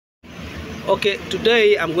Okay,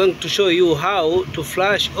 today I'm going to show you how to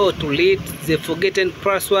flash or to delete the forgotten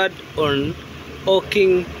password on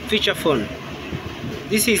Oking feature phone.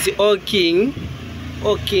 This is Oking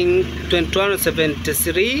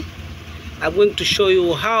 2173. I'm going to show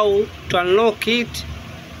you how to unlock it,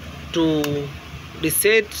 to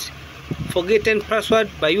reset forgotten password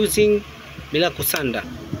by using Miracle Sander.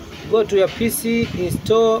 Go to your PC,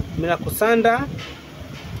 install Miracle Sander,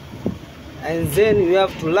 and then you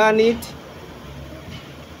have to learn it.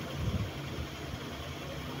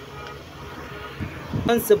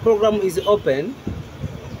 Once the program is open,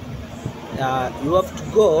 you have to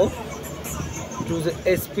go to the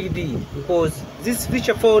SPD, because this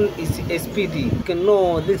feature phone is SPD. You can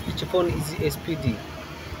know this feature phone is SPD.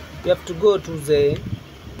 You have to go to the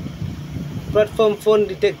platform phone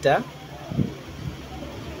detector.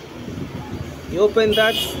 You open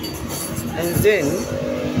that and then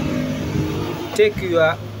take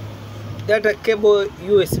your data cable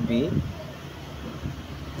USB.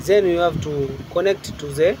 Then you have to connect it to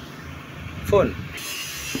the phone.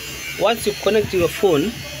 Once you connect your phone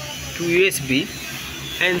to USB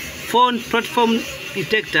and phone platform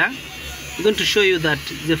detector, I'm going to show you that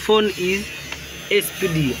the phone is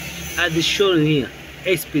SPD as shown here,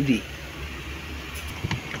 SPD.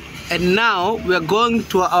 And now we are going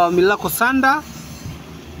to our Miracle Sander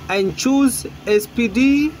and choose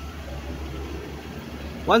SPD.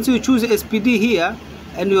 Once you choose SPD here,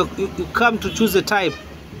 and you come to choose the type.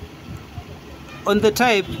 On the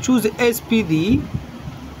type, choose SPD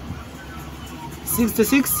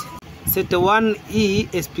 6671E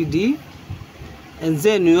SPD, and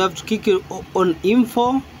then you have to click on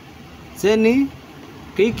info, then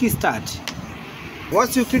click start.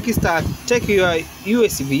 Once you click start, take your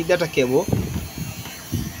USB data cable,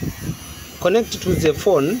 connect it to the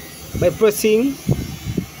phone by pressing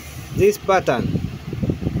this button.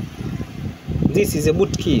 This is a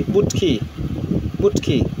boot key.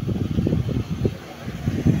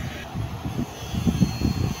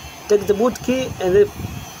 Take the boot key and then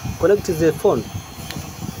connect to the phone.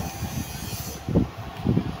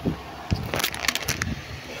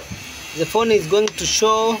 The phone is going to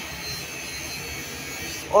show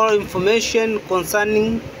all information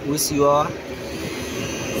concerning with your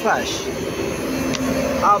flash.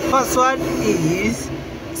 Our password is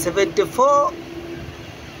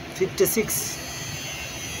 7456.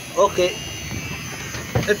 Okay,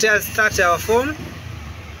 let us start our phone.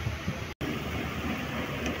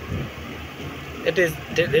 Let us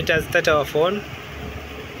start our phone.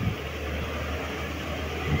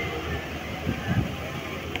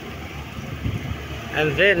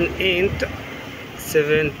 And then int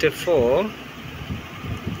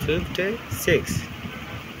 7456.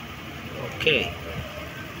 Okay,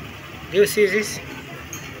 do you see this?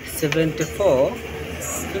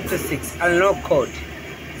 7456 unlock code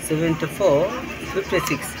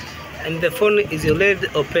 7456, and the phone is already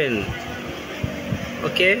open.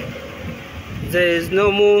 Okay, there is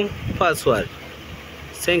no more password.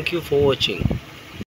 Thank you for watching.